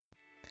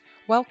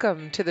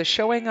Welcome to the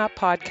Showing Up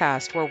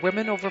podcast, where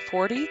women over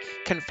 40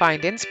 can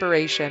find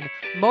inspiration,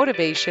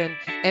 motivation,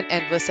 and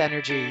endless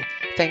energy.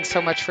 Thanks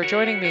so much for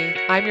joining me.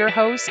 I'm your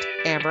host,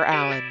 Amber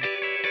Allen.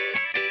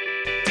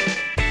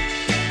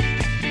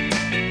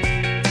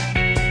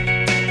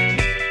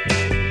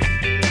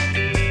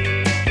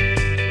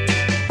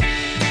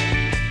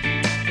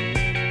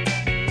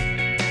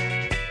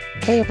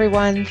 Hey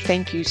everyone,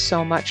 thank you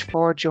so much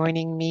for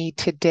joining me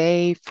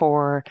today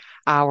for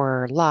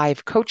our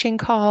live coaching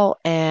call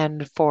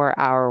and for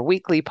our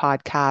weekly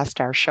podcast,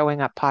 our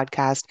Showing Up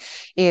podcast.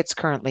 It's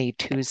currently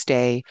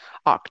Tuesday,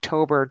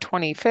 October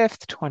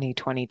 25th,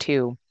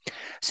 2022.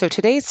 So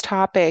today's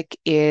topic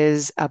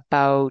is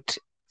about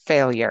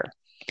failure.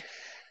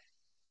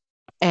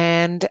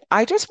 And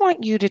I just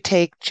want you to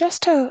take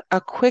just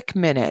a quick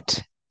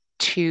minute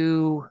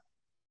to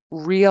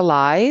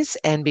realize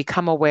and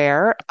become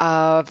aware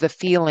of the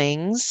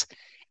feelings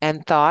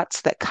and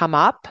thoughts that come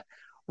up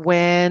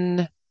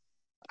when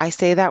I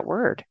say that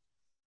word,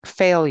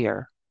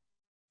 failure,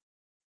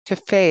 to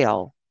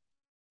fail.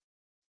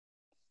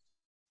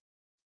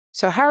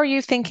 So, how are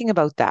you thinking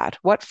about that?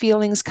 What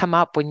feelings come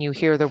up when you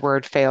hear the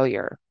word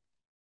failure?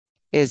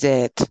 Is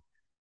it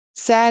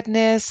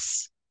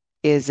sadness?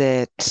 Is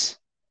it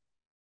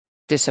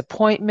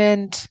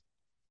disappointment,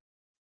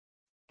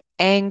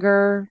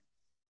 anger,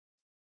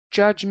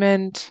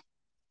 judgment,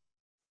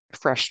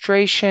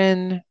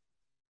 frustration,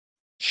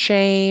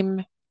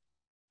 shame?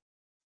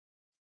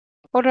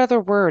 What other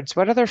words,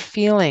 what other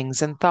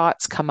feelings and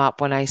thoughts come up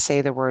when I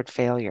say the word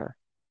failure?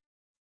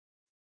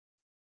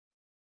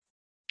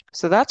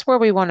 So that's where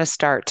we want to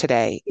start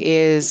today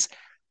is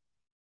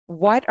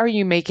what are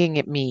you making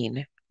it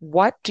mean?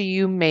 What do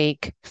you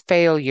make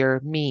failure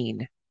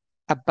mean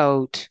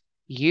about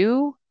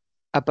you,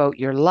 about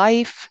your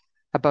life,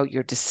 about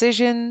your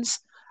decisions,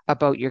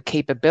 about your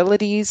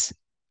capabilities?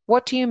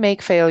 What do you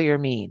make failure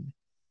mean?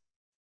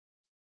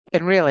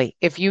 And really,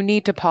 if you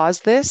need to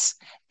pause this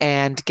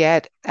and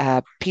get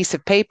a piece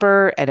of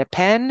paper and a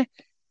pen,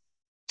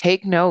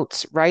 take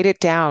notes, write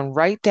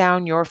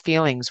down your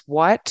feelings.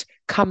 What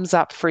comes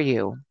up for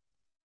you?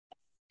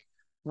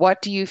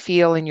 What do you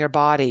feel in your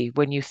body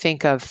when you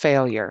think of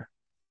failure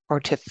or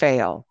to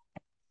fail?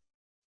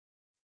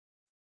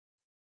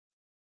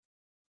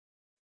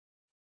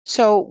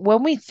 So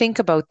when we think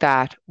about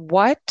that,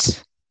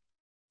 what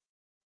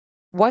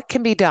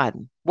can be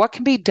done? What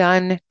can be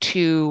done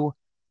to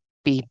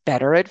be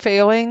better at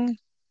failing?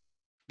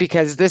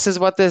 Because this is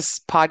what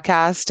this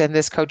podcast and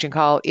this coaching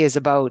call is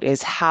about,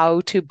 is how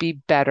to be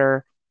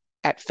better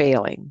at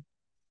failing.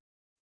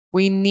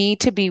 We need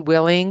to be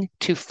willing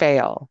to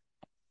fail.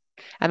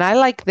 And I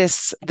like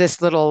this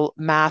little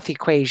math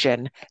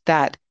equation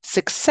that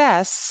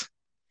success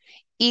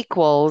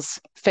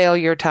equals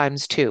failure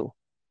times two,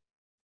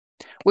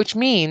 which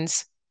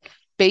means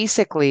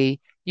basically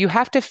you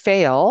have to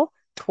fail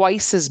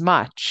twice as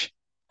much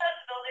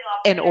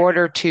in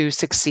order to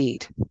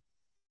succeed.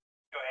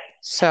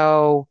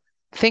 So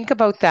think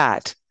about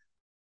that.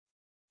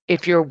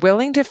 If you're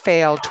willing to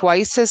fail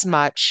twice as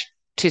much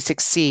to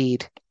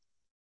succeed,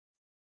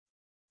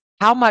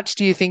 how much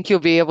do you think you'll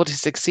be able to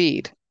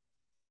succeed?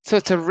 So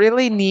it's a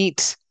really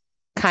neat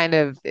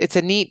it's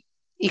a neat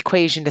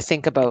equation to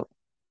think about.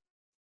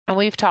 And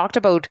we've talked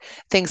about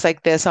things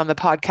like this on the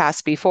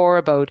podcast before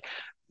about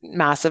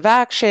massive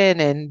action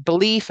and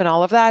belief and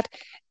all of that.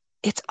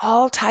 It's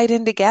all tied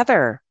in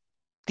together.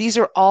 These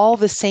are all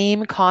the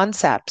same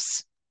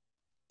concepts.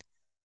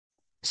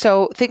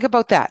 So think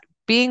about that.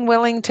 Being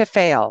willing to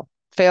fail.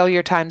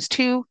 Failure times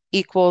two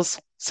equals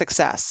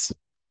success.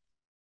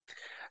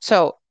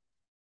 So,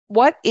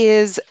 what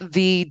is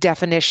the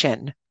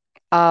definition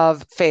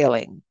of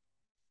failing?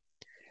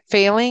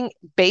 Failing,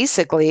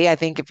 basically, I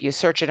think if you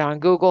search it on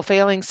Google,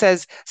 failing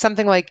says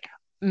something like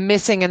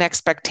missing an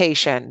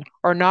expectation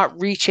or not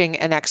reaching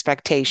an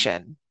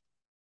expectation.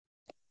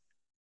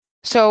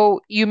 So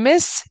you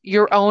miss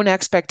your own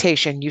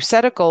expectation. You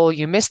set a goal,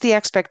 you miss the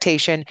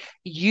expectation.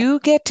 You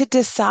get to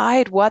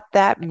decide what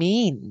that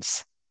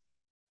means.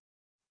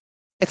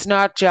 It's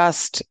not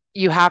just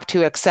you have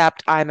to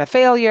accept I'm a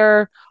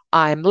failure,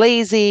 I'm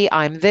lazy,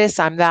 I'm this,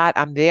 I'm that,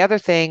 I'm the other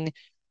thing.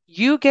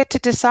 You get to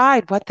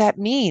decide what that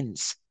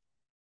means.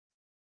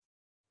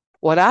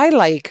 What I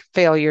like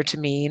failure to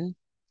mean,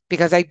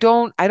 because I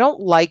don't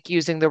like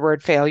using the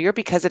word failure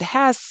because it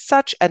has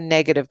such a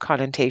negative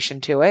connotation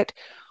to it.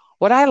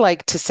 What I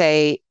like to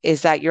say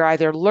is that you're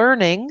either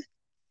learning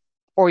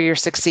or you're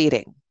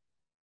succeeding.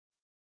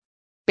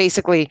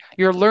 Basically,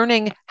 you're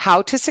learning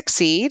how to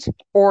succeed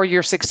or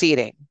you're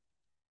succeeding.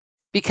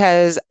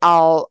 Because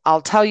I'll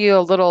tell you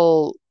a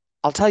little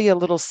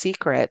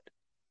secret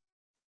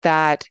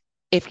that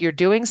if you're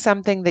doing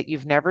something that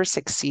you've never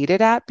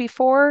succeeded at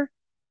before,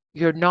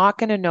 you're not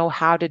going to know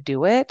how to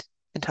do it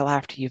until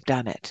after you've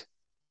done it.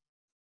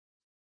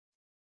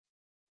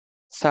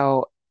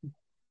 So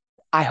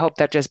I hope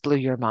that just blew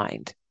your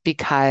mind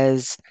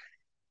because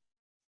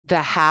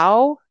the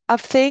how of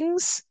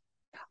things,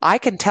 I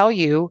can tell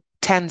you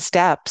 10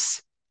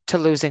 steps to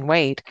losing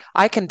weight.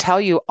 I can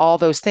tell you all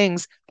those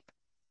things,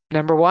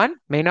 Number one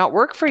may not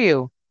work for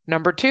you.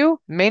 Number two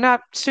may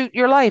not suit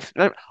your life.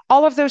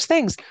 All of those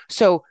things.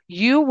 So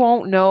you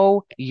won't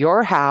know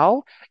your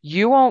how,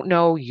 you won't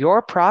know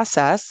your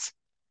process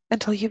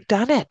until you've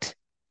done it.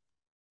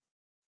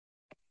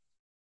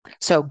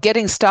 So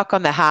getting stuck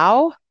on the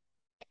how,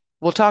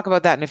 we'll talk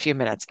about that in a few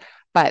minutes.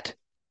 But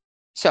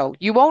so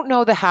you won't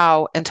know the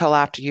how until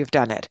after you've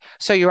done it.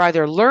 So you're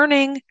either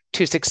learning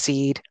to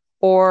succeed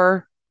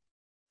or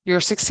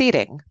you're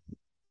succeeding.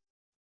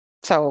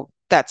 So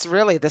that's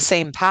really the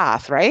same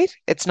path, right?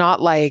 It's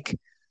not like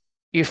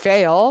you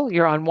fail,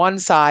 you're on one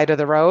side of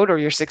the road, or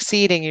you're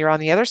succeeding, you're on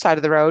the other side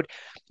of the road.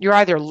 You're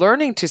either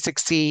learning to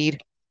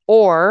succeed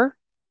or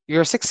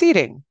you're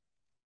succeeding.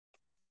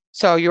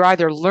 So you're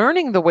either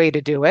learning the way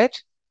to do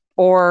it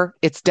or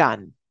it's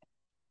done.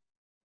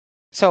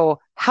 So,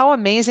 how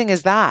amazing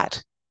is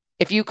that?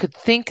 If you could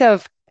think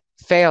of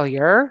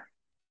failure,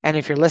 and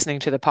if you're listening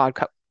to the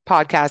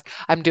podcast,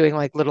 I'm doing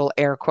like little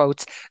air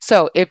quotes.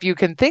 So, if you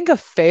can think of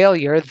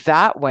failure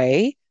that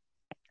way,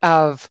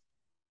 of,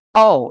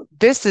 oh,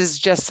 this is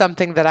just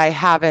something that I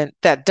haven't,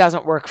 that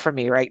doesn't work for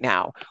me right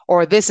now,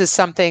 or this is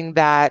something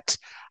that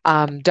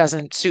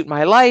doesn't suit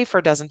my life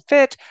or doesn't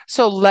fit.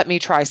 So, let me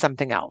try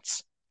something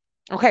else.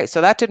 Okay,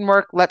 so that didn't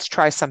work. Let's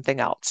try something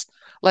else.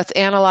 Let's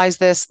analyze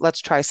this. Let's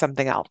try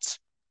something else.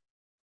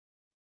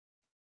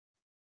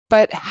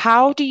 But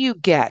how do you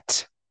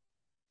get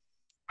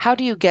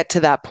to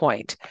that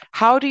point?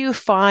 How do you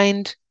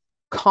find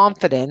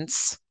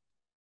confidence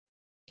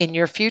in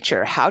your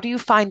future? How do you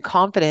find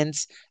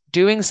confidence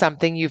doing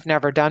something you've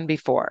never done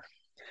before?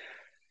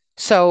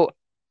 So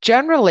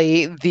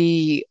generally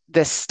the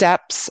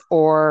steps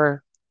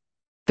or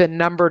the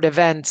numbered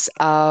events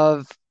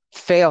of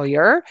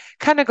failure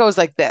kind of goes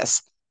like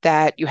this,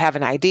 that you have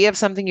an idea of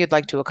something you'd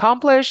like to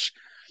accomplish,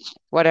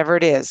 whatever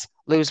it is,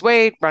 lose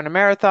weight, run a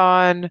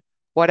marathon,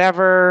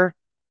 whatever,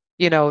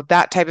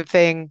 that type of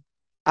thing.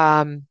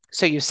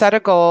 So you set a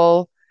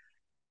goal,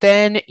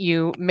 then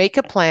you make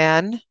a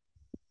plan,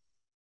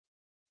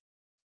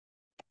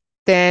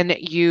 then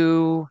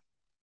you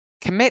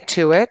commit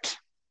to it.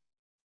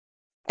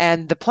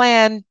 And the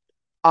plan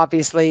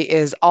obviously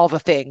is all the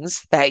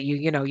things that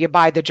you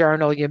buy the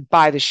journal, you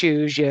buy the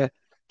shoes, you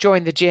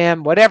join the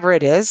gym, whatever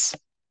it is.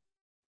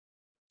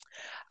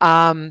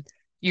 Um,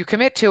 you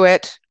commit to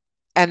it,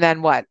 and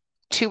then what?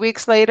 2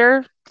 weeks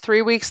later,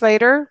 3 weeks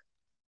later,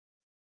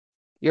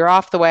 you're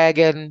off the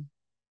wagon.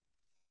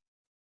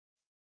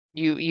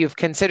 You've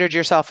considered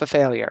yourself a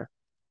failure.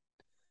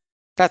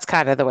 That's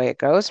kind of the way it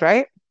goes,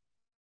 right?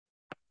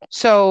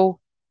 So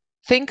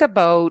think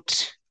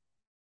about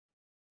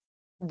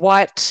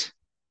what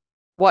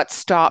what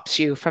stops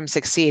you from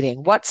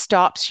succeeding? What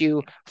stops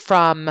you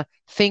from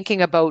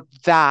thinking about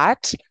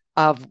that,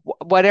 of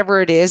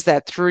whatever it is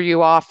that threw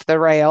you off the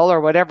rail,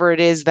 or whatever it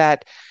is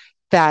that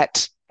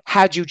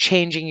had you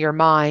changing your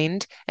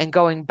mind and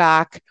going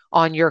back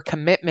on your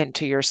commitment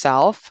to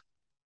yourself?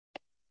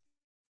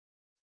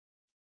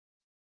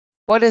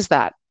 What is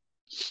that?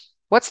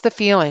 What's the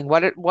feeling?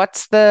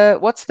 What's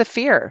the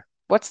fear?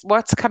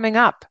 What's coming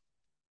up?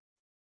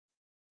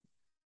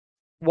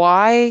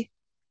 Why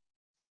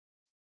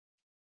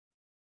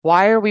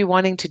why are we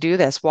wanting to do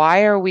this?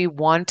 Why are we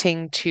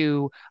wanting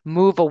to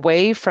move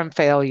away from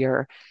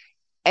failure?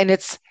 And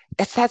it's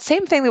that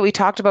same thing that we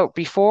talked about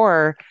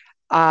before,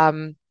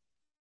 um,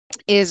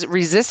 is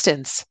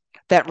resistance.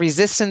 That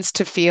resistance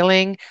to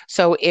feeling.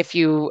 So if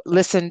you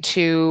listen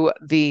to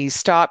the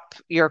Stop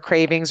Your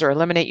Cravings or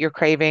Eliminate Your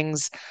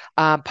Cravings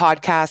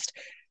podcast,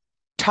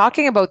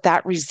 talking about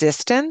that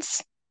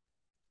resistance,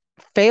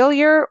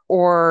 failure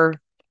or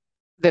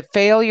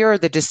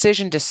the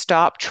decision to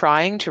stop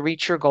trying to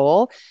reach your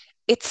goal,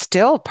 it's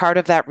still part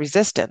of that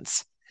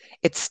resistance.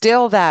 It's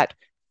still that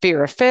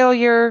fear of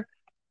failure,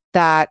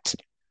 that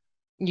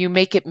you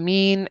make it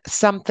mean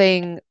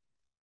something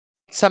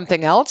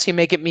else, you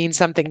make it mean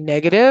something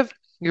negative.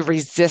 You're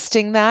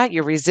resisting that.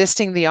 You're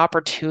resisting the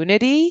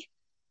opportunity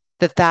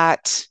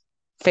that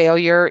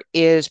failure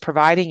is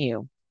providing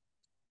you.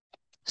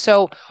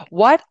 So,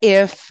 what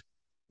if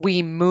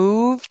we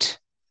moved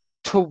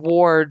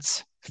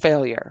towards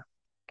failure?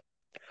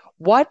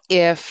 What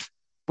if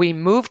we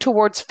move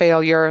towards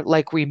failure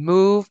like we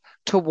move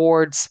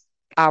towards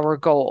our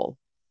goal?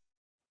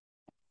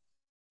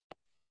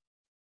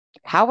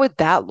 How would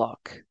that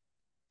look?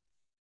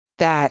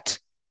 That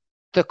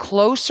the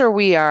closer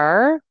we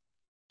are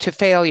to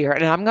failure,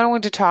 and I'm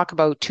going to talk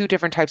about two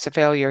different types of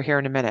failure here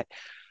in a minute.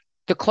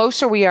 The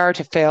closer we are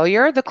to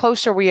failure, the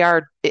closer we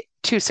are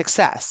to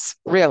success,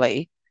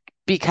 really,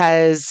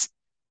 because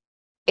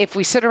if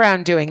we sit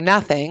around doing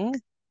nothing,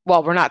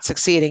 well, we're not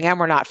succeeding and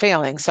we're not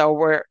failing, so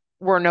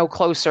we're no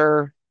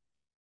closer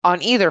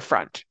on either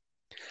front.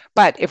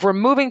 But if we're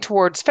moving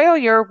towards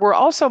failure, we're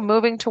also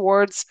moving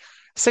towards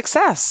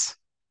success,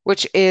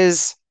 which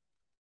is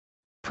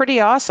pretty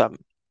awesome.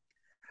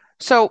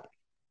 So,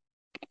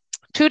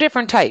 two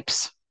different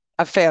types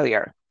of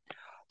failure.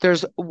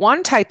 There's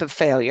one type of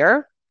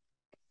failure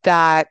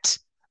that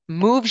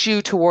moves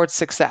you towards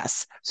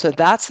success. So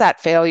that's that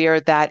failure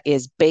that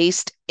is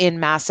based in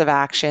massive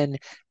action,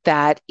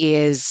 that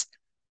is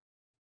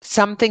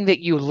something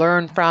that you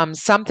learn from,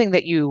 something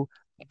that you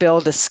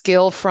build a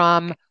skill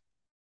from,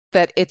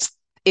 that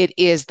it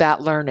is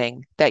that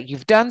learning that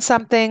you've done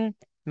something,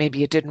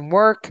 maybe it didn't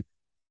work,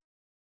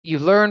 you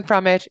learn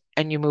from it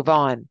and you move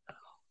on.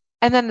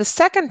 And then the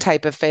second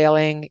type of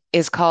failing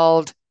is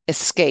called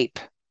escape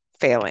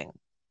failing.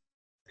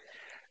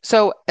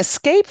 So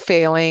escape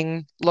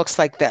failing looks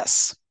like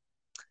this,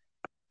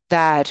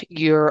 that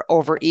you're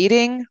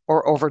overeating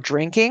or over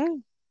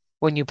drinking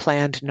when you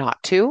planned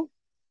not to.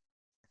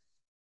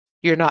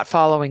 You're not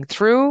following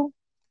through.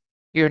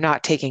 You're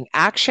not taking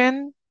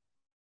action.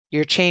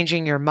 You're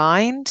changing your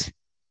mind.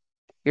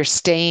 You're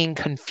staying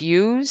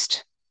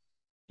confused.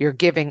 You're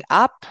giving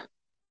up.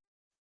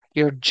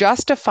 You're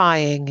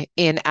justifying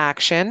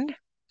inaction.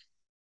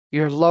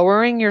 You're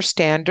lowering your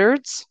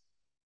standards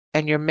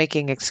and you're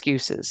making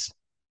excuses.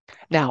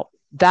 Now,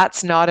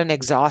 that's not an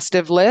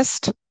exhaustive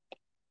list,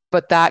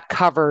 but that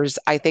covers,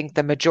 I think,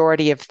 the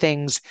majority of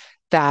things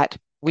that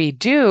we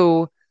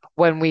do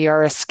when we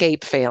are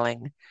escape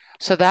failing.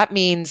 So that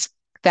means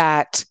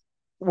that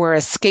we're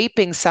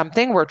escaping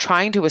something, we're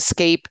trying to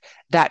escape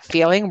that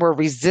feeling, we're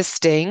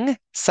resisting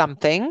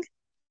something,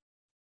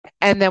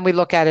 and then we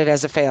look at it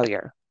as a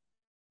failure.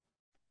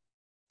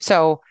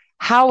 So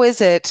how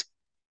is it,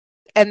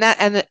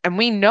 and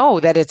we know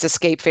that it's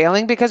escape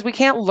failing because we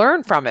can't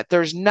learn from it.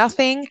 There's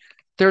nothing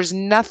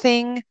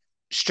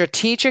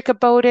strategic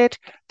about it.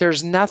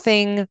 There's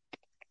nothing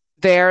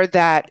there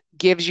that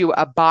gives you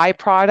a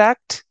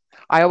byproduct.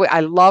 I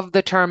love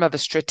the term of a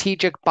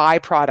strategic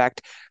byproduct.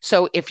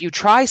 So if you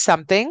try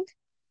something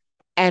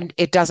and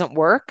it doesn't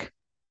work,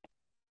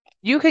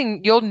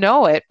 you'll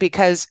know it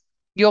because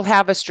you'll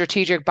have a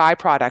strategic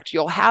byproduct.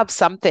 You'll have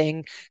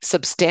something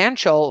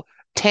substantial,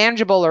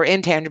 tangible or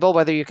intangible,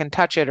 whether you can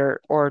touch it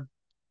or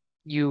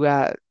you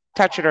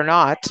touch it or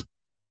not.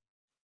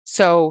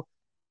 So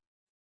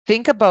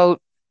think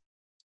about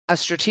a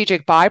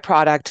strategic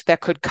byproduct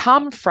that could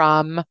come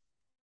from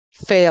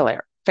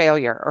failure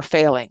or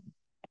failing.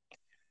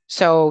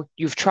 So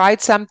you've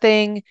tried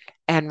something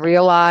and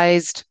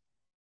realized,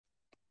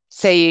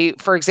 say,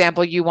 for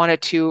example, you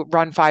wanted to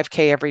run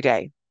 5K every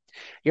day.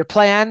 Your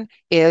plan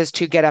is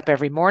to get up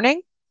every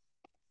morning,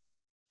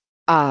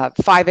 5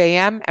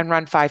 a.m., and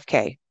run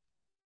 5K.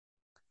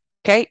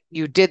 Okay,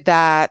 you did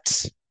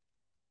that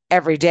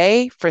every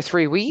day for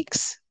 3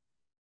 weeks.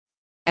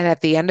 And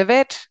at the end of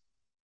it,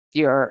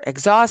 you're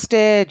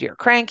exhausted, you're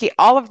cranky,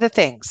 all of the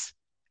things.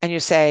 And you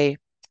say,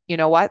 you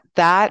know what?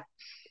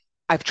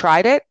 I've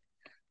tried it.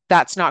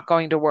 That's not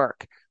going to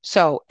work.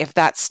 So if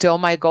that's still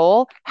my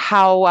goal,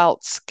 how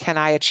else can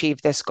I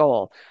achieve this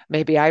goal?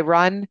 Maybe I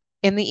run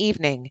in the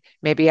evening.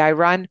 Maybe I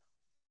run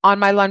on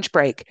my lunch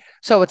break.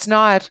 So it's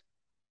not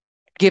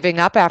giving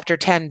up after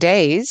 10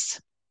 days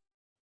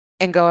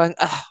and going,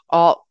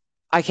 oh,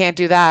 I can't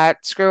do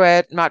that. Screw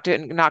it.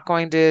 Not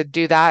going to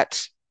do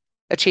that,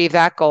 achieve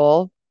that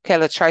goal. Okay,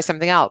 let's try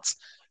something else.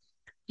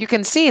 You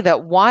can see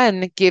that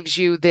one gives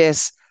you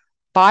this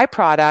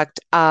byproduct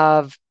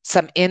of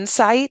some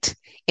insight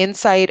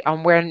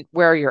on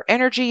where your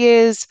energy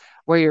is,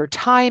 where your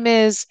time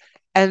is,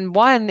 and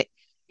one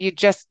you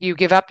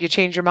give up, you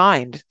change your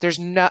mind. There's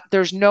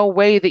no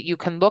way that you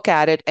can look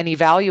at it and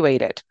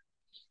evaluate it.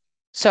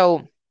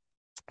 So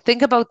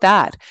think about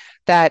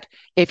that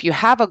if you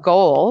have a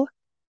goal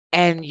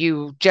and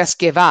you just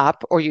give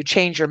up or you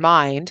change your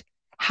mind,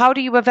 how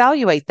do you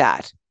evaluate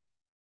that?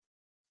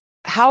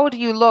 How do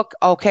you look,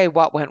 okay,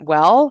 what went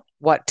well,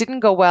 what didn't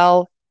go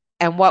well,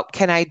 and what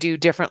can I do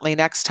differently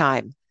next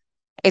time?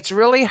 It's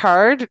really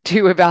hard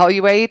to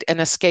evaluate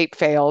an escape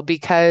fail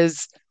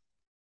because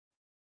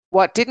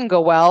what didn't go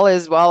well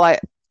is, well,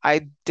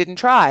 I didn't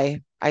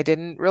try. I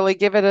didn't really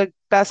give it a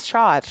best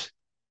shot.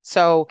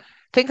 So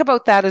think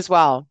about that as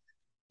well.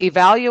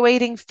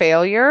 Evaluating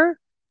failure,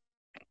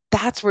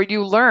 that's where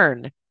you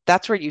learn.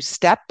 That's where you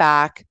step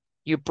back,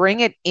 you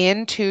bring it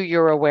into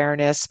your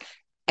awareness,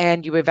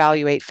 and you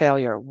evaluate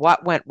failure.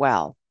 What went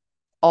well?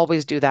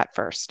 Always do that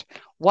first.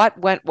 What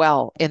went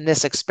well in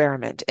this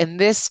experiment, in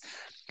this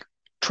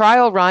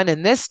trial run,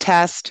 in this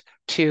test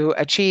to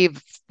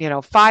achieve,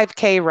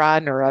 5K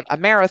run or a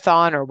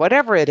marathon or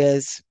whatever it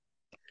is?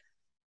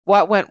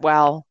 What went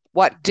well?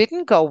 What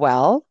didn't go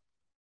well?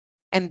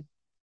 And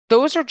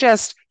those are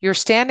just, you're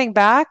standing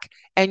back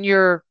and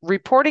you're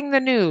reporting the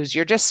news.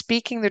 You're just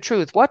speaking the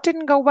truth. What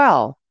didn't go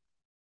well?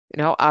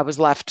 I was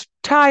left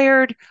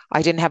tired.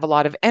 I didn't have a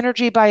lot of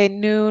energy by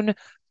noon.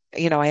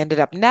 I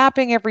ended up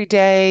napping every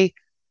day.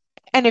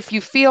 And if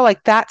you feel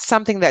like that's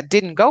something that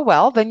didn't go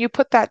well, then you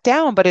put that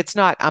down. But it's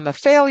not, I'm a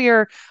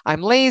failure.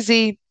 I'm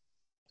lazy.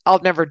 I'll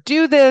never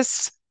do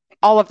this.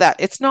 All of that.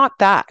 It's not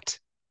that.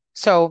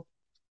 So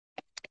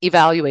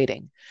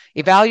evaluating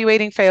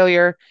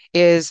failure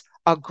is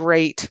a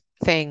great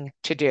thing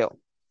to do.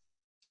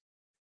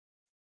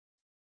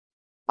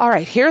 All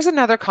right, here's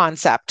another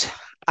concept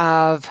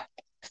of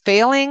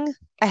failing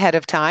ahead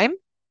of time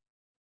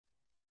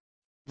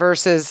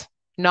versus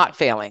not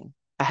failing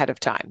ahead of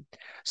time.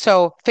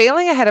 So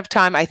failing ahead of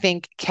time, I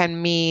think,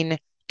 can mean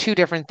two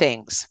different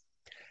things.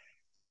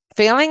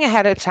 Failing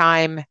ahead of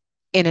time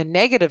in a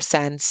negative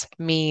sense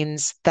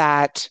means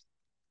that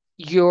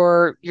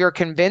you're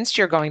convinced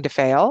you're going to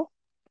fail.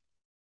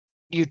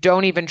 You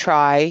don't even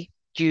try.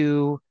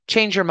 You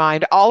change your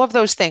mind. All of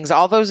those things,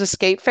 all those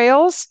escape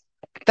fails,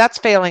 that's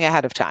failing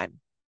ahead of time.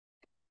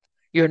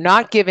 You're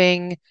not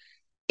giving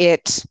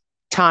it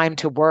time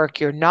to work.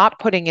 You're not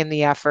putting in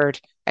the effort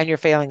and you're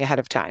failing ahead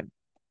of time.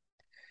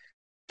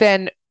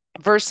 Then,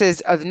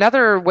 versus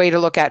another way to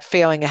look at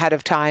failing ahead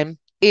of time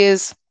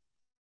is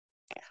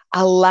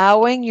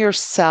allowing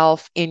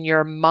yourself in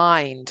your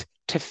mind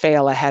to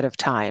fail ahead of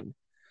time.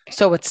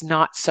 So it's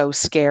not so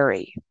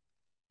scary.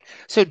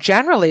 So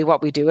generally,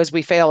 what we do is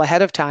we fail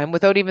ahead of time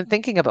without even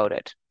thinking about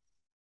it.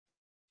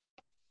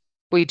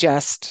 We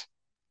just,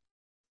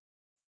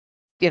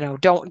 we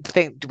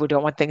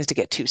don't want things to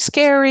get too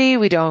scary.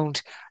 We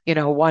don't,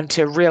 want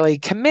to really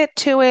commit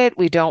to it.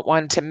 We don't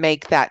want to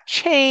make that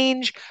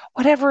change,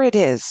 whatever it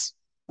is,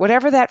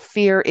 whatever that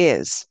fear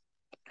is.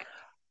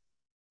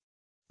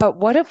 But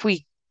what if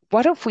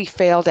we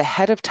failed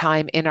ahead of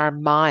time in our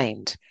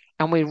mind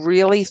and we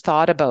really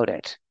thought about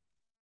it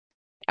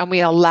and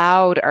we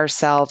allowed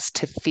ourselves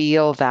to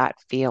feel that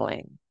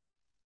feeling?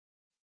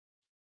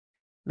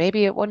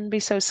 Maybe it wouldn't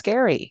be so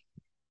scary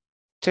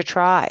to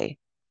try,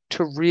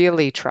 to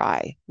really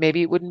try.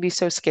 Maybe it wouldn't be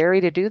so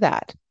scary to do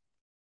that.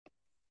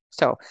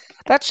 So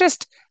that's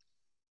just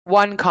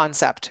one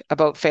concept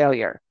about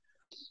failure.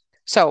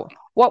 So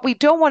what we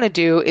don't want to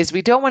do is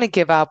we don't want to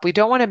give up. We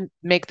don't want to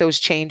make those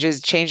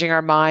changes, changing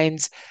our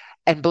minds.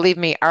 And believe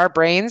me, our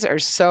brains are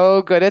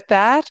so good at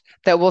that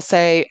that we'll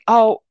say,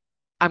 oh,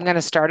 I'm going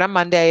to start on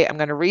Monday. I'm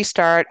going to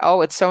restart.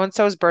 Oh, it's so and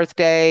so's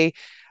birthday.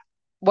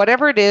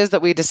 Whatever it is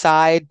that we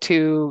decide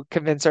to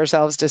convince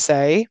ourselves to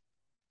say,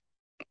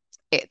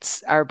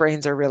 it's our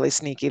brains are really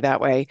sneaky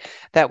that way,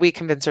 that we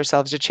convince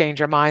ourselves to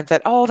change our minds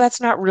that, oh, that's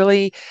not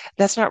really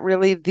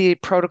the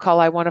protocol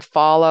I want to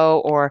follow,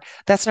 or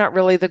that's not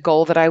really the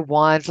goal that I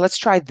want. Let's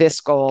try this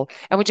goal.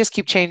 And we just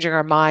keep changing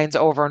our minds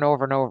over and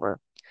over and over.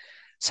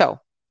 So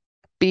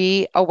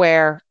be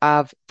aware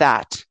of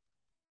that.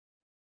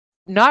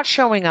 Not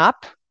showing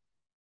up,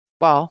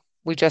 well,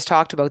 we just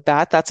talked about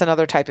that. That's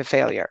another type of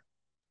failure.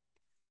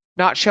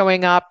 Not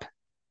showing up,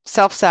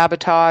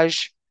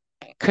 self-sabotage,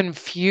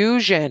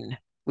 confusion.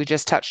 We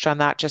just touched on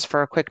that just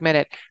for a quick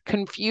minute.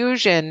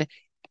 Confusion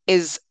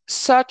is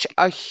such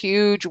a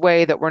huge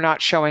way that we're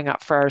not showing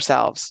up for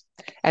ourselves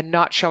and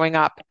not showing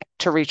up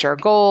to reach our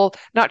goal,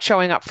 not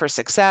showing up for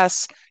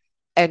success,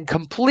 and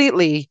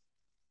completely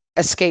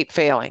escape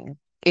failing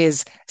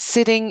is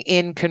sitting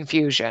in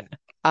confusion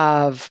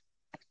of,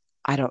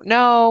 I don't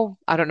know.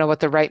 I don't know what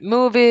the right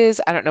move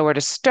is. I don't know where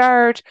to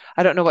start.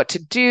 I don't know what to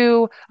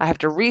do. I have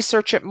to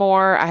research it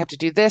more. I have to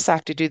do this. I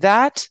have to do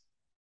that.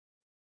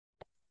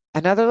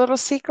 Another little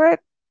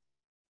secret,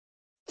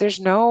 there's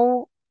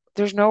no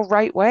there's no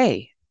right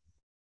way.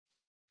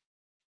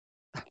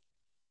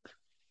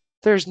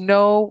 There's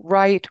no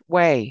right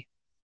way.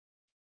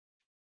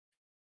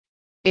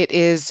 It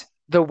is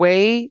the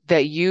way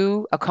that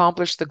you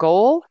accomplish the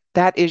goal.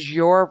 That is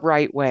your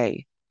right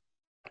way.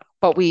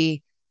 But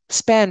we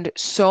spend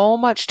so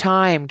much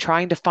time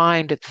trying to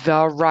find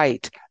the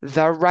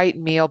right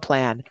meal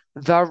plan,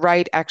 the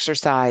right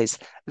exercise,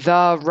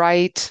 the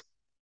right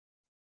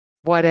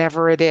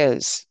whatever it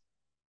is.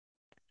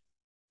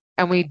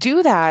 And we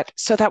do that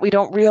so that we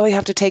don't really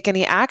have to take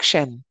any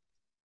action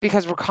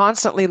because we're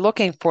constantly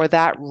looking for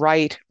that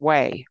right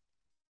way.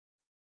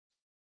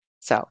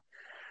 So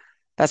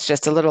that's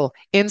just a little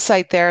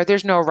insight there.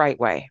 There's no right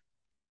way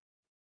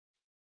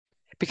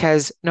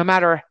because no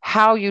matter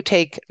how you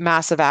take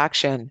massive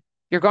action,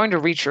 you're going to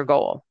reach your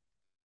goal.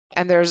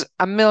 And there's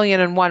a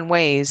million and one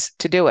ways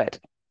to do it.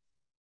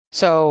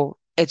 So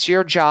it's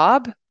your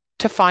job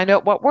to find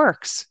out what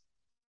works.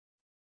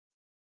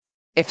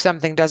 If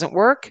something doesn't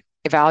work,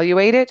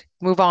 evaluate it,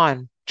 move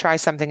on, try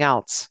something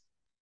else.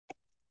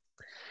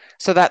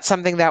 So that's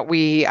something that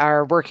we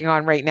are working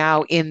on right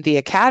now in the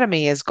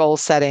academy is goal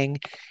setting.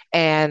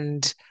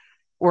 And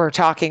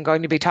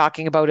going to be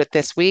talking about it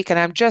this week. And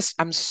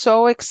I'm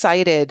so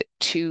excited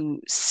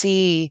to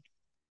see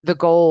the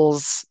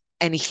goals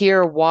and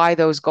hear why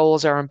those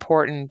goals are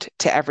important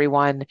to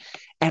everyone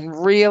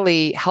and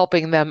really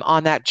helping them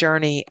on that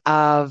journey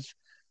of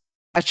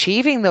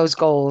achieving those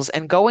goals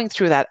and going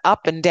through that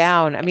up and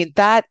down. I mean,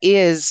 that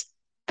is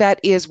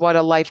what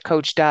a life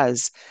coach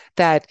does.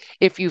 That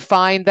if you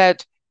find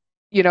that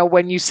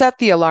when you set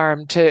the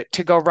alarm to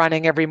go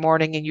running every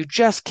morning and you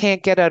just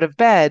can't get out of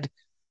bed,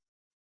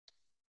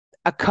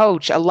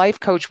 a life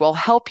coach will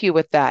help you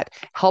with that,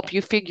 help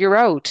you figure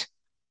out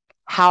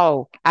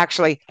how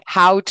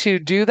to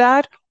do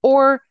that,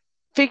 or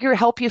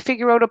help you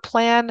figure out a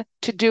plan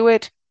to do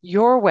it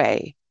your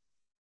way.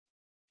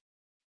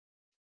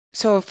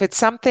 So if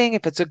it's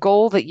a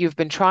goal that you've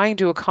been trying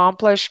to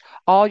accomplish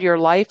all your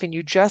life and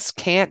you just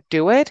can't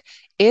do it,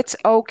 it's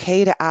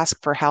okay to ask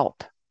for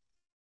help.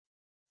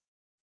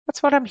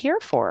 That's what I'm here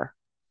for.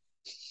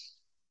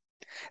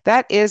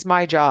 That is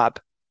my job.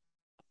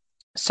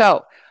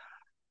 So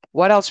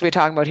what else are we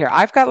talking about here?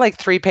 I've got like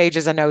 3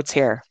 pages of notes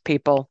here,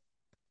 people.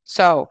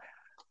 So,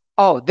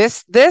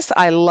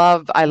 I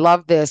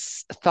love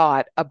this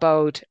thought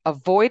about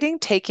avoiding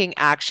taking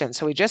action.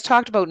 So we just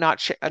talked about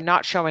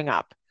not showing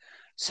up.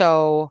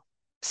 So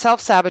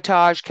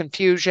self-sabotage,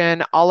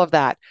 confusion, all of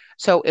that.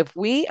 So if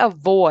we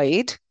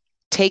avoid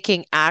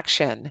taking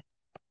action,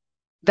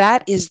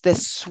 that is the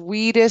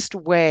sweetest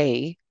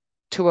way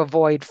to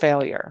avoid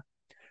failure.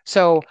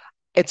 So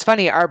it's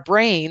funny, our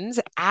brains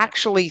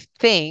actually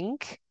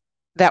think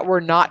that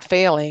we're not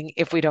failing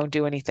if we don't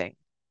do anything.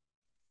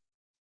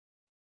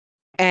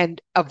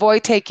 And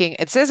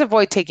it says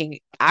avoid taking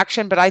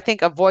action, but I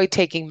think avoid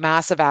taking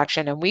massive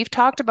action. And we've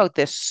talked about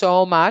this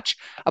so much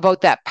about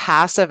that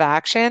passive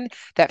action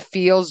that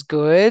feels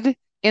good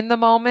in the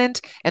moment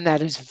and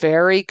that is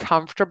very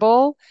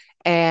comfortable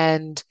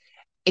and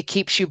it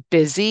keeps you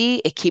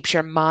busy, it keeps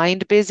your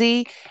mind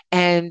busy,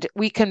 and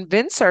we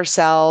convince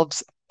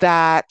ourselves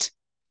that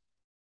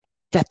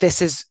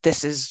this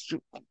is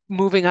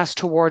moving us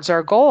towards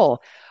our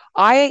goal.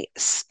 I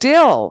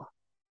still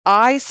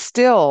I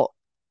still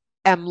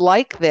am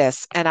like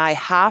this, and I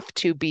have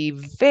to be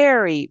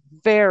very,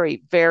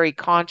 very, very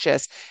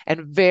conscious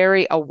and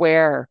very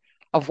aware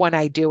of when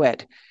I do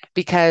it.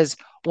 Because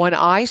when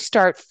I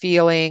start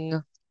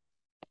feeling,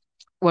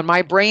 when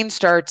my brain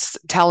starts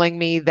telling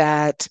me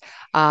that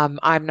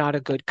I'm not a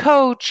good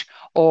coach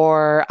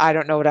or I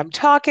don't know what I'm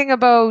talking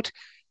about,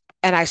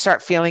 and I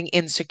start feeling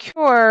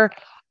insecure,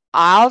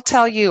 I'll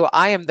tell you,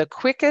 I am the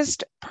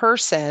quickest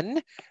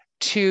person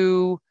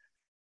to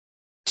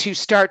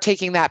start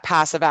taking that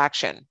passive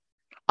action.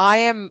 I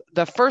am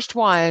the first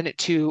one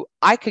to,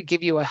 I could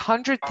give you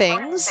 100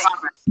 things.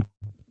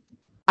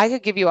 I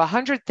could give you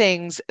 100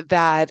 things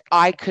that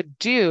I could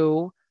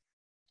do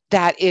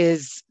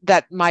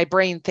that my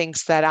brain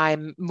thinks that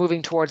I'm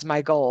moving towards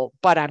my goal,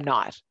 but I'm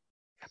not.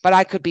 But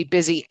I could be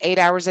busy 8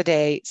 hours a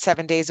day,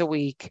 7 days a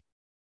week,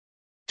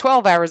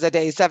 12 hours a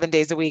day, 7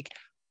 days a week.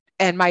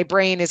 And my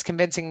brain is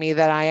convincing me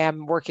that I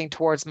am working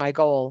towards my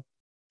goal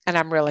and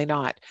I'm really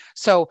not.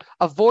 So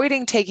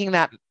avoiding taking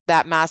that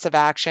massive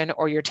action,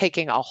 or you're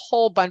taking a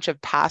whole bunch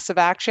of passive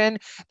action,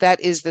 that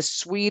is the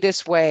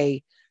sweetest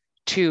way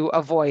to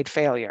avoid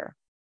failure.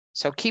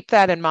 So keep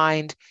that in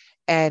mind.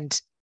 And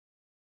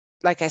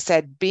like I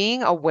said,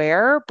 being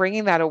aware,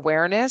 bringing that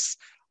awareness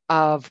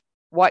of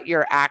what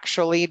you're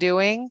actually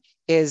doing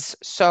is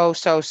so,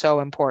 so, so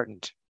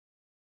important.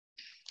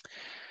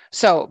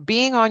 So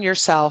being on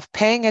yourself,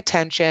 paying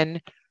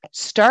attention,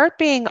 start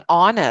being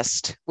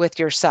honest with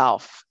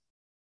yourself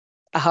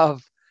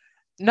of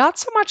not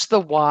so much the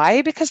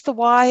why, because the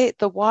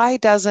why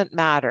doesn't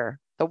matter.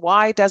 The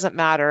why doesn't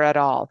matter at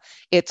all.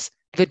 It's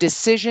the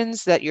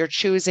decisions that you're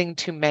choosing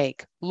to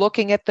make,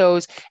 looking at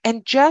those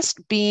and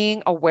just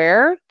being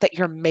aware that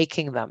you're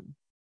making them.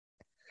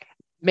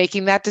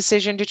 Making that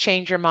decision to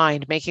change your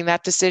mind, making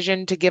that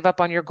decision to give up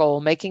on your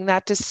goal, making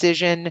that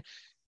decision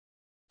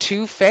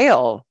to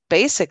fail,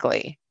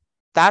 basically.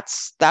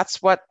 That's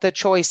what the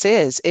choice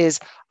is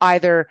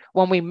either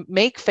when we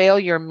make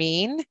failure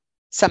mean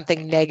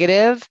something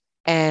negative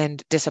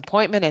and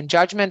disappointment and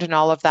judgment and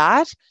all of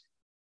that,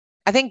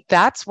 I think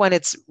that's when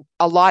it's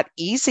a lot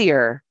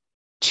easier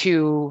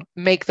to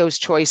make those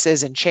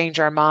choices and change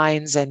our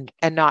minds and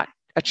not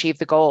achieve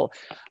the goal.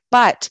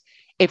 But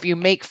if you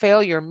make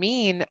failure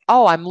mean,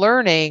 oh, I'm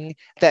learning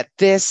that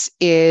this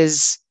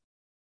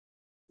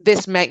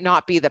might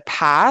not be the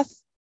path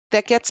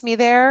that gets me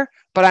there,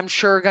 but I'm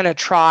sure going to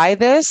try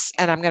this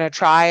and I'm going to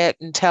try it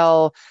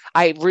until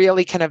I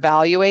really can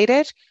evaluate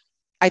it.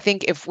 I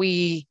think if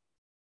we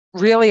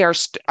really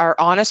are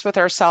honest with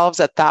ourselves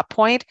at that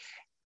point,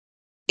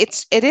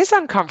 it is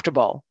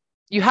uncomfortable.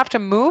 You have to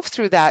move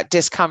through that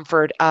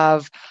discomfort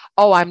of,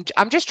 oh,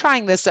 I'm just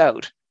trying this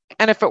out.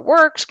 And if it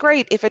works,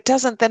 great. If it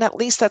doesn't, then at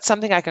least that's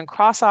something I can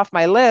cross off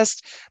my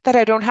list that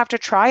I don't have to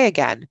try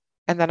again.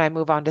 And then I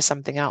move on to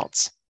something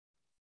else.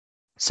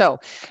 So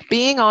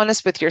being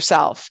honest with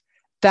yourself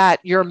that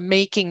you're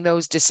making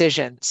those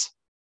decisions.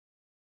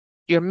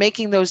 You're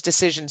making those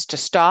decisions to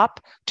stop,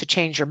 to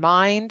change your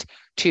mind,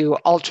 to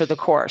alter the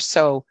course.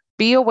 So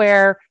be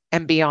aware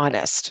and be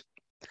honest.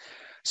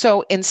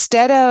 So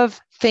instead of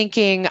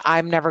thinking,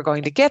 I'm never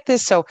going to get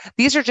this, so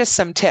these are just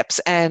some tips.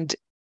 And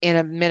in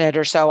a minute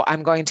or so,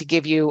 I'm going to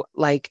give you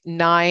like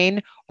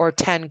 9 or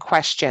 10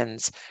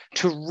 questions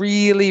to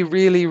really,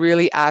 really,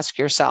 really ask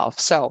yourself.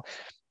 So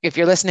if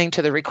you're listening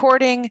to the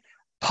recording,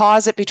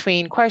 pause it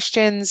between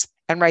questions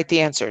and write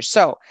the answers.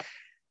 So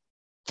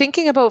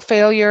thinking about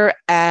failure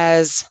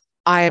as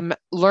I'm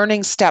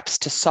learning steps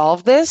to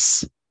solve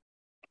this.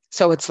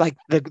 So it's like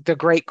the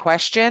great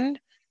question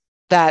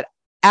that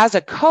as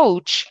a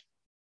coach,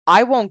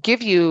 I won't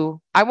give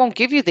you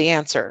the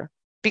answer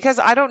because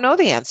I don't know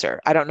the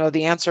answer. I don't know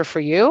the answer for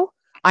you.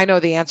 I know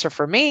the answer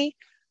for me.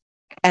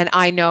 And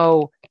I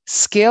know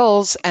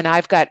skills and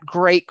I've got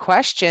great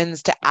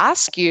questions to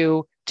ask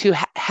you to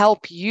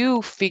help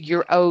you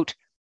figure out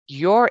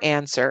your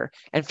answer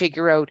and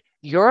figure out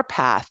your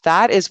path.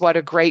 That is what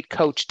a great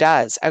coach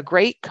does. A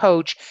great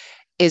coach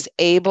is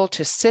able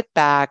to sit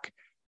back,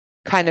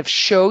 kind of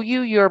show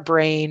you your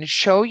brain,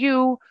 show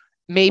you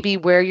maybe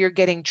where you're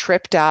getting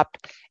tripped up,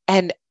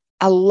 and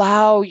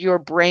allow your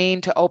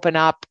brain to open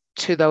up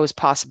to those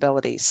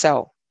possibilities.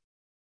 So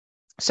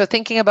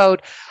thinking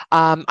about,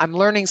 I'm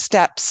learning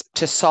steps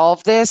to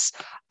solve this.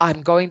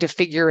 I'm going to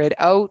figure it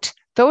out.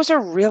 Those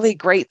are really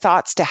great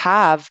thoughts to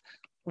have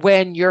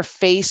when you're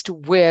faced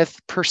with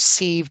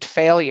perceived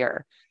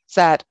failure. It's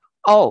that,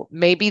 oh,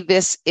 maybe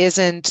this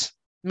isn't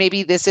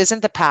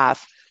the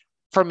path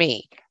for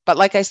me. But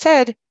like I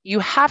said, you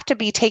have to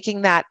be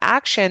taking that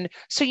action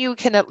so you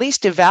can at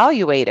least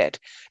evaluate it.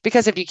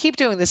 Because if you keep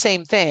doing the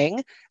same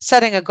thing,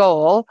 setting a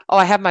goal, oh,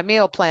 I have my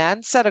meal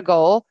plan, set a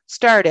goal,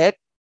 start it.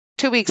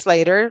 2 weeks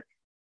later,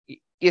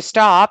 you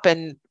stop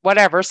and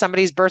whatever,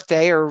 somebody's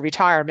birthday or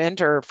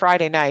retirement or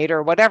Friday night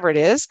or whatever it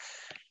is,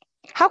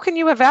 how can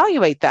you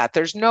evaluate that?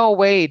 There's no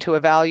way to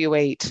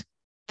evaluate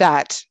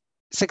that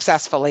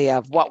successfully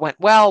of what went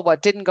well,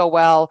 what didn't go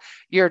well.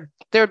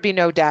 There'd be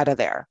no data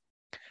there.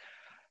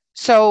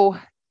 So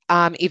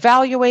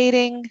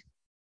evaluating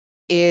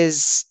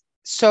is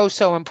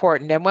so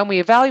important. And when we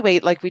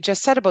evaluate, like we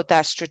just said about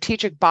that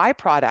strategic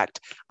byproduct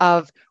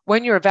of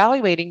when you're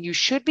evaluating, you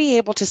should be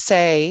able to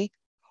say,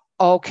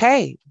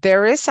 okay,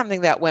 there is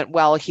something that went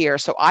well here.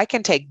 So I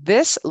can take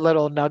this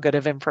little nugget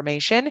of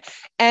information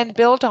and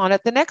build on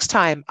it the next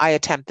time I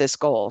attempt this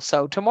goal.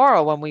 So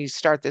tomorrow when we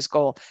start this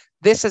goal,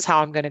 this is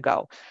how I'm going to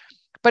go.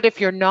 But if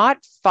you're not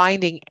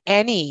finding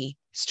any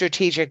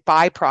strategic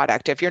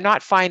byproduct, if you're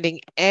not finding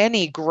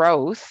any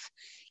growth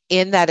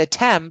in that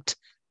attempt,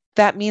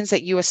 that means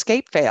that you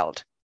escape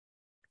failed.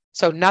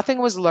 So nothing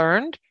was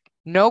learned,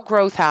 no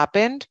growth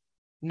happened,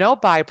 no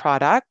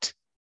byproduct.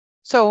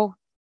 So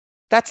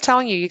that's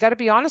telling you got to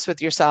be honest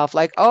with yourself.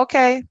 Like,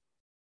 okay,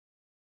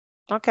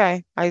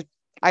 I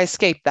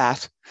escaped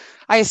that.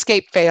 I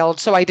escaped failed,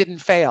 so I didn't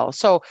fail.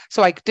 So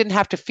I didn't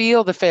have to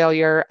feel the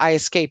failure. I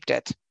escaped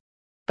it.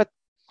 But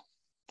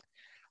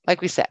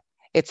like we said,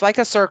 it's like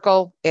a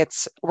circle.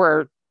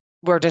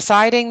 We're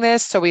deciding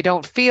this so we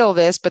don't feel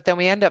this, but then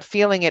we end up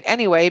feeling it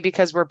anyway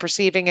because we're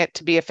perceiving it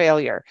to be a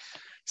failure.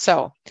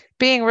 So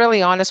being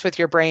really honest with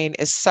your brain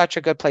is such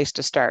a good place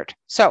to start.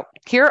 So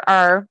here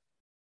are,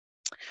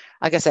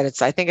 like I said,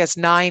 I think it's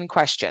 9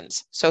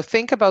 questions. So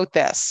think about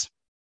this.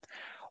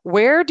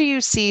 Where do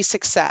you see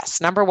success?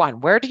 Number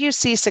 1, where do you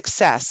see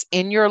success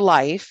in your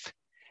life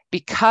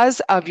because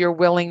of your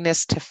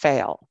willingness to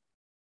fail?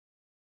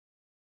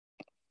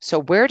 So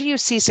where do you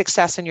see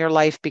success in your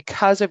life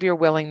because of your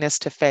willingness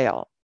to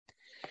fail?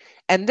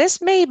 And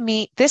this may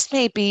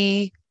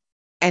be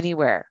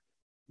anywhere.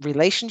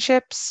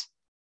 Relationships,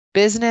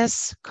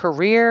 business,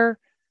 career,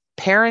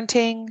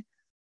 parenting,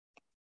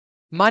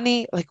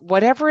 money, like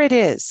whatever it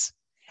is.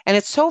 And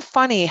it's so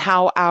funny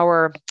how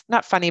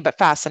not funny, but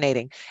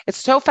fascinating. It's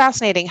so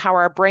fascinating how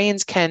our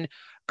brains can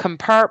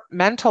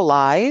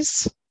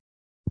compartmentalize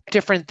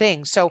different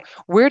things. So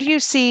where do you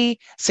see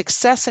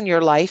success in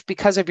your life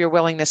because of your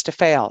willingness to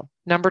fail?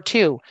 Number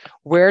 2,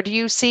 where do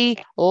you see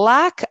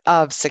lack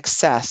of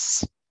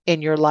success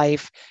in your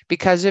life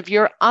because of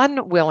your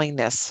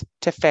unwillingness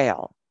to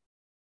fail?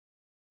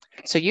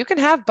 So you can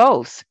have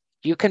both.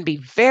 You can be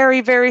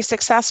very, very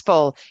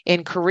successful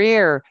in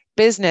career,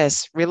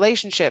 business,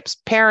 relationships,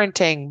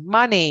 parenting,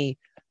 money,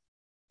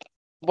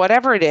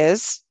 whatever it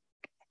is,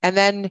 and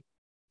then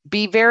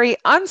be very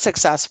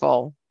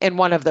unsuccessful in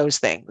one of those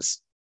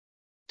things.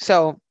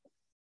 So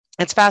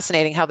it's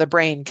fascinating how the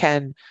brain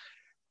can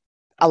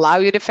allow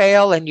you to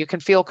fail and you can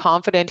feel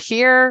confident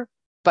here,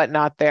 but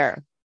not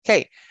there.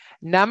 Okay.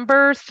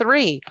 Number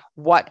 3,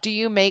 what do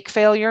you make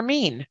failure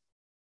mean?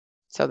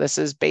 So this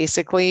is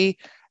basically,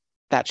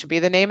 that should be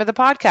the name of the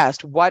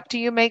podcast. What do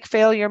you make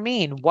failure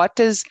mean?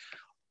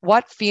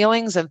 What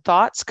feelings and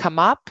thoughts come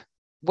up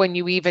when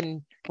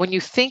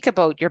you think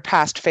about your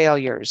past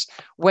failures?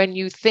 When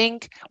you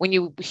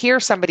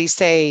hear somebody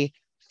say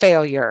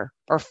failure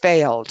or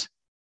failed,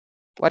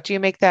 what do you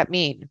make that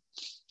mean?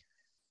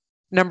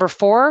 Number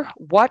 4,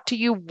 what do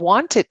you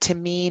want it to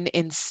mean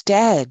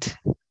instead?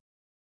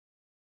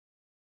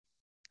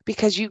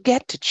 Because you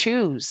get to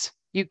choose.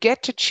 You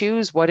get to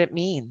choose what it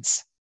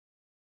means.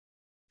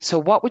 So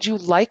what would you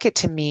like it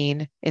to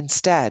mean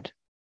instead?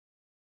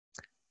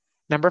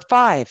 Number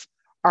 5,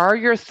 are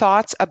your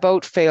thoughts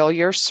about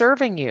failure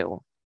serving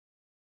you?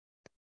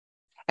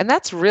 And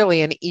that's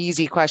really an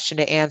easy question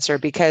to answer,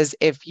 because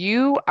if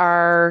you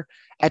are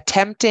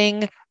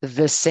attempting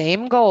the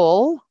same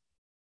goal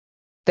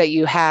that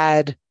you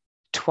had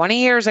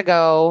 20 years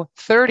ago,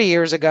 30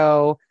 years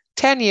ago,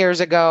 10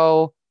 years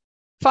ago,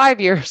 5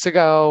 years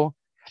ago,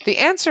 the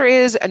answer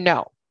is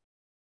no.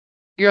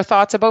 Your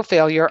thoughts about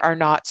failure are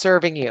not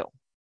serving you.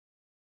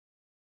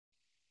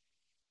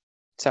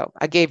 So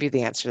I gave you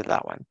the answer to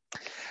that one.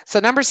 So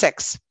number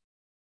 6,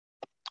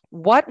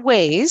 what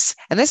ways,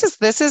 and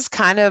this is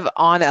kind of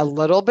on a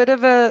little bit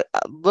of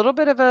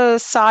a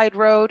side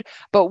road,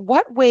 but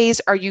what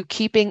ways are you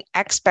keeping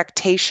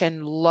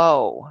expectation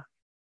low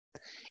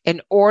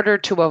in order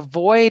to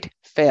avoid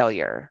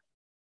failure?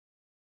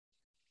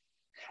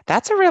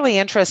 That's a really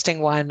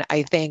interesting one,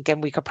 I think,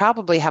 and we could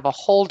probably have a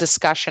whole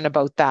discussion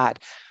about that,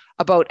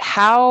 about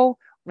how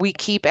we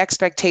keep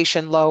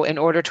expectation low in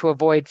order to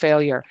avoid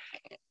failure.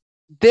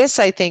 This,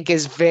 I think,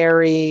 is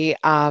very,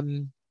 I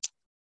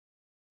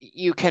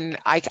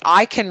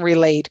can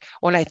relate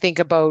when I think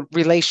about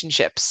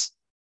relationships.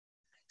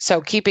 So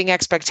keeping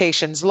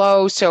expectations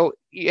low. So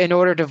in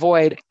order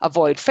to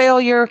avoid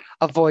failure,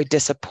 avoid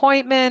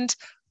disappointment,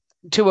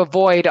 to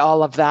avoid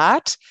all of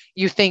that,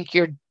 you think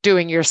you're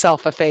doing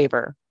yourself a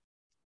favor,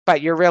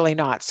 but you're really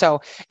not.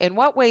 So in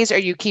what ways are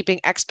you keeping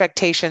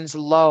expectations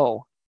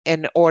low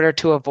in order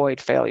to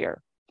avoid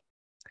failure?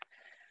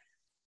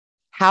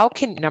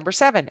 Number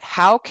 7,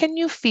 how can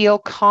you feel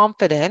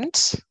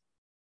confident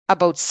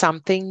about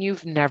something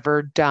you've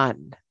never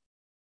done?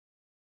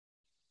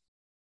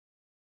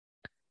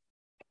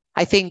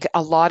 I think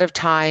a lot of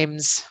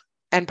times,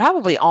 and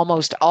probably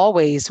almost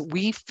always,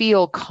 we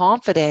feel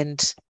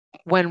confident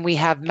when we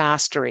have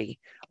mastery.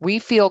 We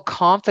feel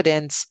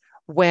confidence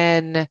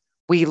when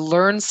we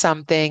learn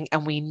something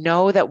and we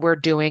know that we're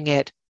doing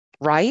it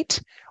right.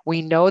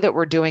 We know that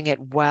we're doing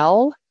it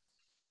well.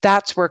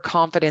 That's where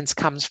confidence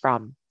comes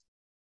from.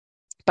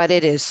 But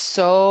it is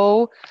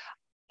so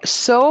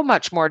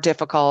much more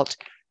difficult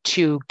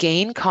to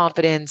gain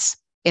confidence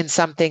in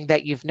something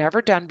that you've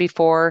never done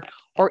before,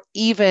 or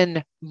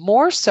even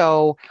more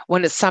so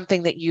when it's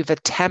something that you've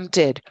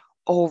attempted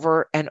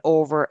over and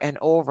over and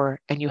over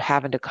and you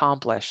haven't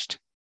accomplished.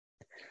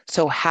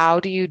 So how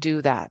do you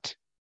do that?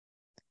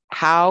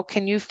 How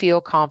can you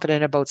feel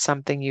confident about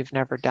something you've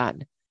never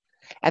done?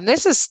 And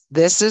this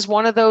is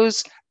one of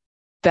those,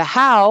 the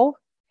how.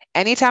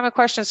 Anytime a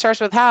question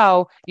starts with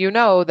how, you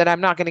know that I'm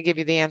not going to give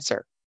you the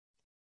answer,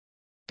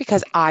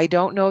 because I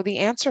don't know the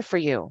answer for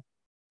you.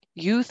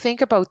 You think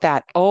about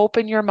that.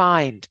 Open your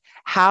mind.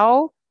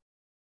 How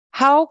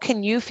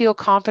can you feel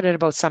confident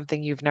about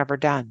something you've never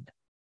done?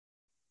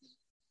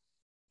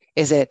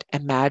 Is it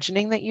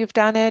imagining that you've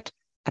done it?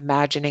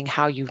 Imagining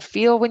how you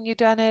feel when you've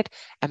done it?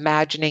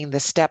 Imagining the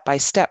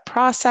step-by-step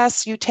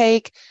process you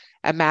take?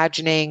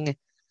 Imagining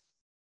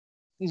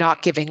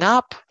not giving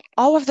up?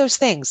 All of those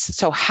things.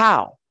 So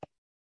how?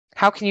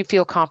 How can you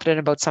feel confident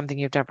about something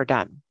you've never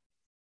done?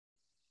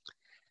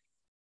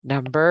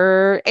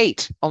 Number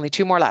 8, only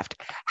 2 more left.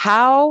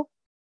 How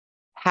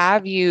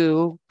have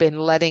you been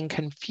letting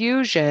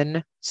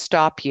confusion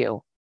stop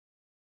you?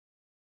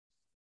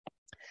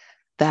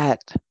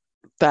 That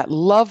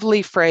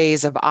lovely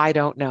phrase of I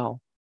don't know.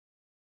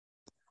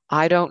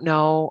 I don't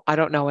know. I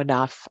don't know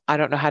enough. I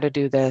don't know how to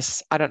do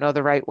this. I don't know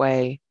the right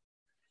way.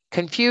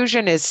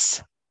 Confusion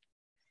is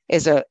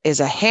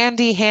a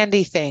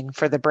handy thing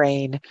for the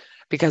brain,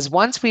 because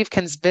once we've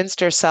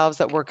convinced ourselves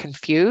that we're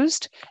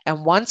confused,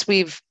 and once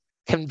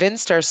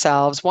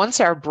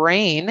our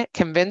brain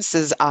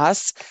convinces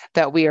us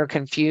that we are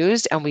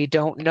confused and we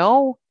don't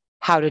know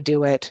how to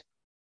do it,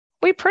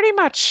 we pretty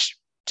much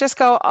just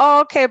go,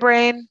 oh, okay,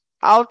 brain,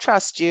 I'll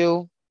trust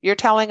you. You're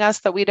telling us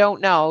that we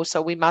don't know,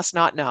 so we must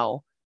not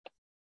know.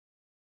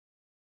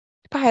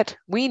 But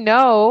we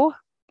know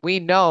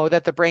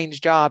that the brain's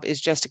job is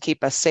just to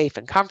keep us safe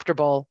and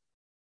comfortable.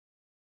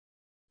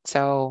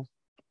 So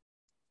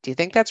do you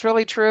think that's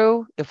really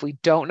true? If we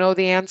don't know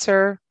the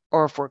answer,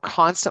 or if we're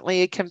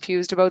constantly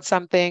confused about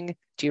something,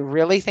 do you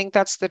really think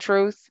that's the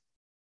truth?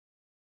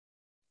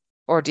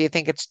 Or do you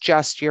think it's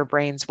just your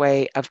brain's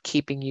way of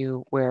keeping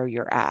you where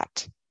you're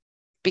at?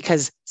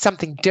 Because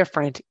something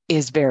different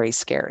is very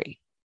scary.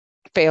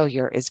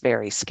 Failure is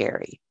very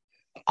scary.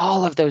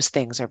 All of those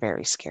things are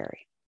very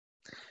scary.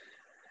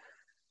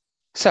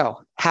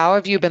 So, how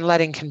have you been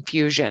letting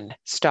confusion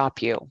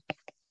stop you?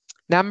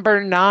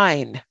 Number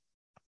 9,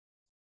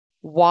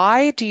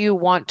 why do you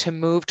want to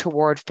move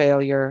toward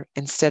failure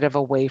instead of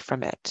away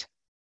from it?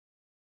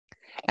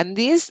 And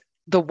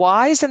the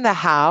whys and the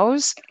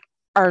hows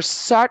are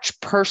such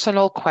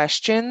personal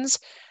questions,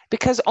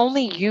 because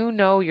only you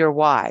know your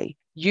why.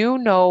 You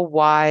know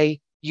why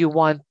you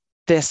want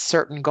this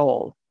certain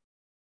goal,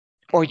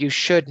 or you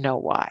should know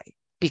why.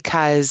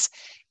 Because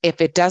if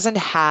you're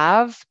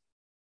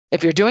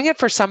doing it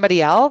for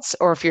somebody else,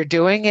 or if you're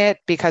doing it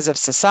because of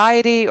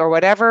society or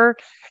whatever,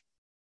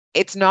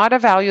 it's not a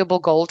valuable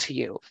goal to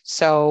you.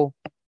 So,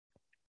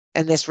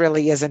 and this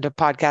really isn't a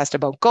podcast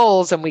about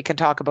goals, and we can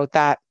talk about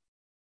that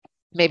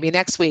maybe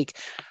next week,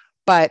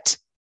 but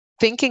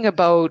thinking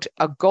about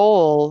a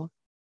goal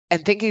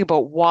and thinking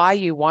about why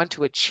you want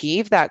to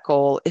achieve that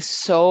goal is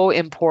so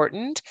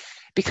important,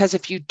 because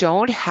if you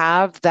don't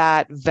have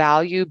that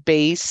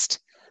value-based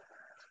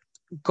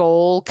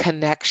goal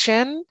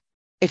connection,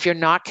 if you're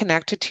not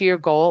connected to your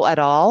goal at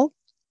all,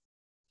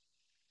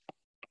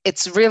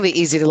 it's really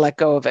easy to let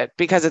go of it,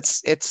 because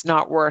it's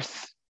not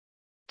worth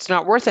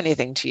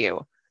anything to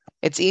you.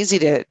 It's easy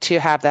to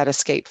have that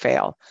escape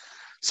fail.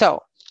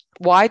 So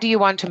why do you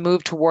want to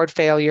move toward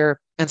failure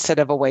instead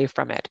of away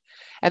from it?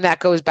 And that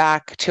goes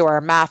back to our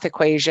math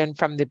equation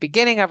from the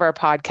beginning of our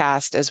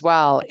podcast as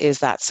well, is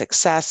that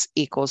success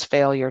equals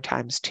failure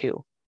times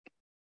 2.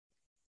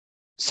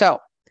 So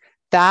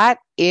that's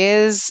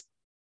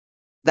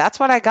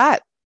what I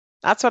got.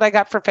 That's what I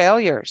got for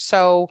failure.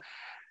 So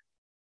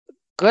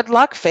good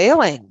luck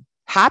failing.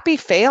 Happy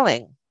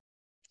failing.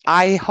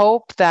 I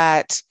hope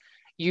that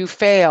you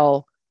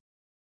fail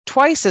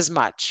twice as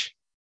much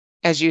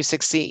as you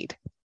succeed,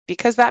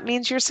 because that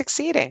means you're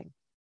succeeding.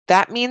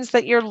 That means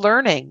that you're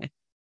learning.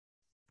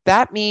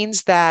 That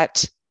means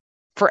that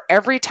for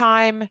every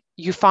time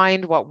you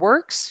find what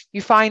works,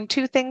 you find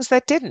two things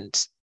that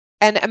didn't.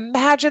 And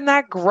imagine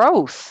that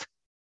growth.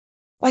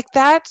 Like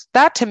that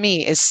to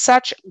me is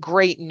such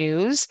great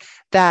news,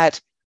 that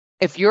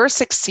if you're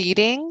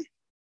succeeding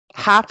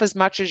half as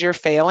much as you're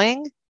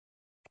failing,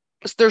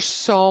 there's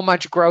so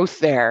much growth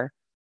there.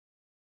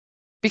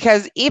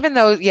 Because even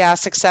though, yeah,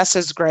 success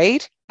is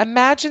great,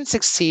 imagine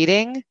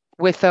succeeding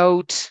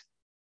without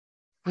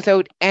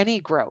any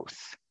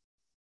growth.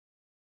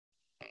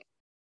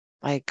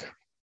 Like,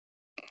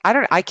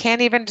 I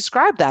can't even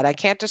describe that. I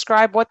can't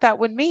describe what that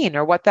would mean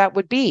or what that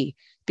would be,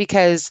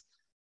 because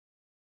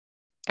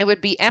it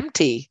would be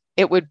empty.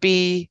 It would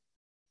be,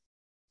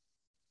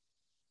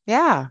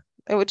 yeah,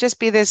 it would just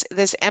be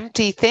this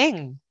empty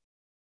thing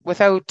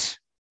without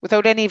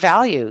any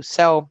value.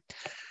 So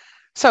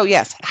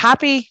yes,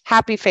 happy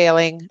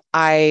failing.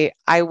 I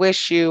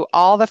wish you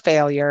all the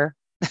failure,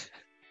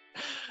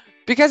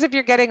 because if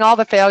you're getting all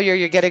the failure,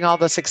 you're getting all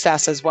the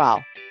success as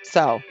well.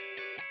 So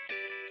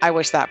I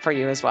wish that for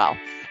you as well.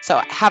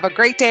 So have a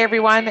great day,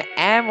 everyone,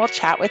 and we'll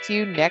chat with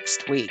you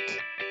next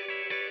week.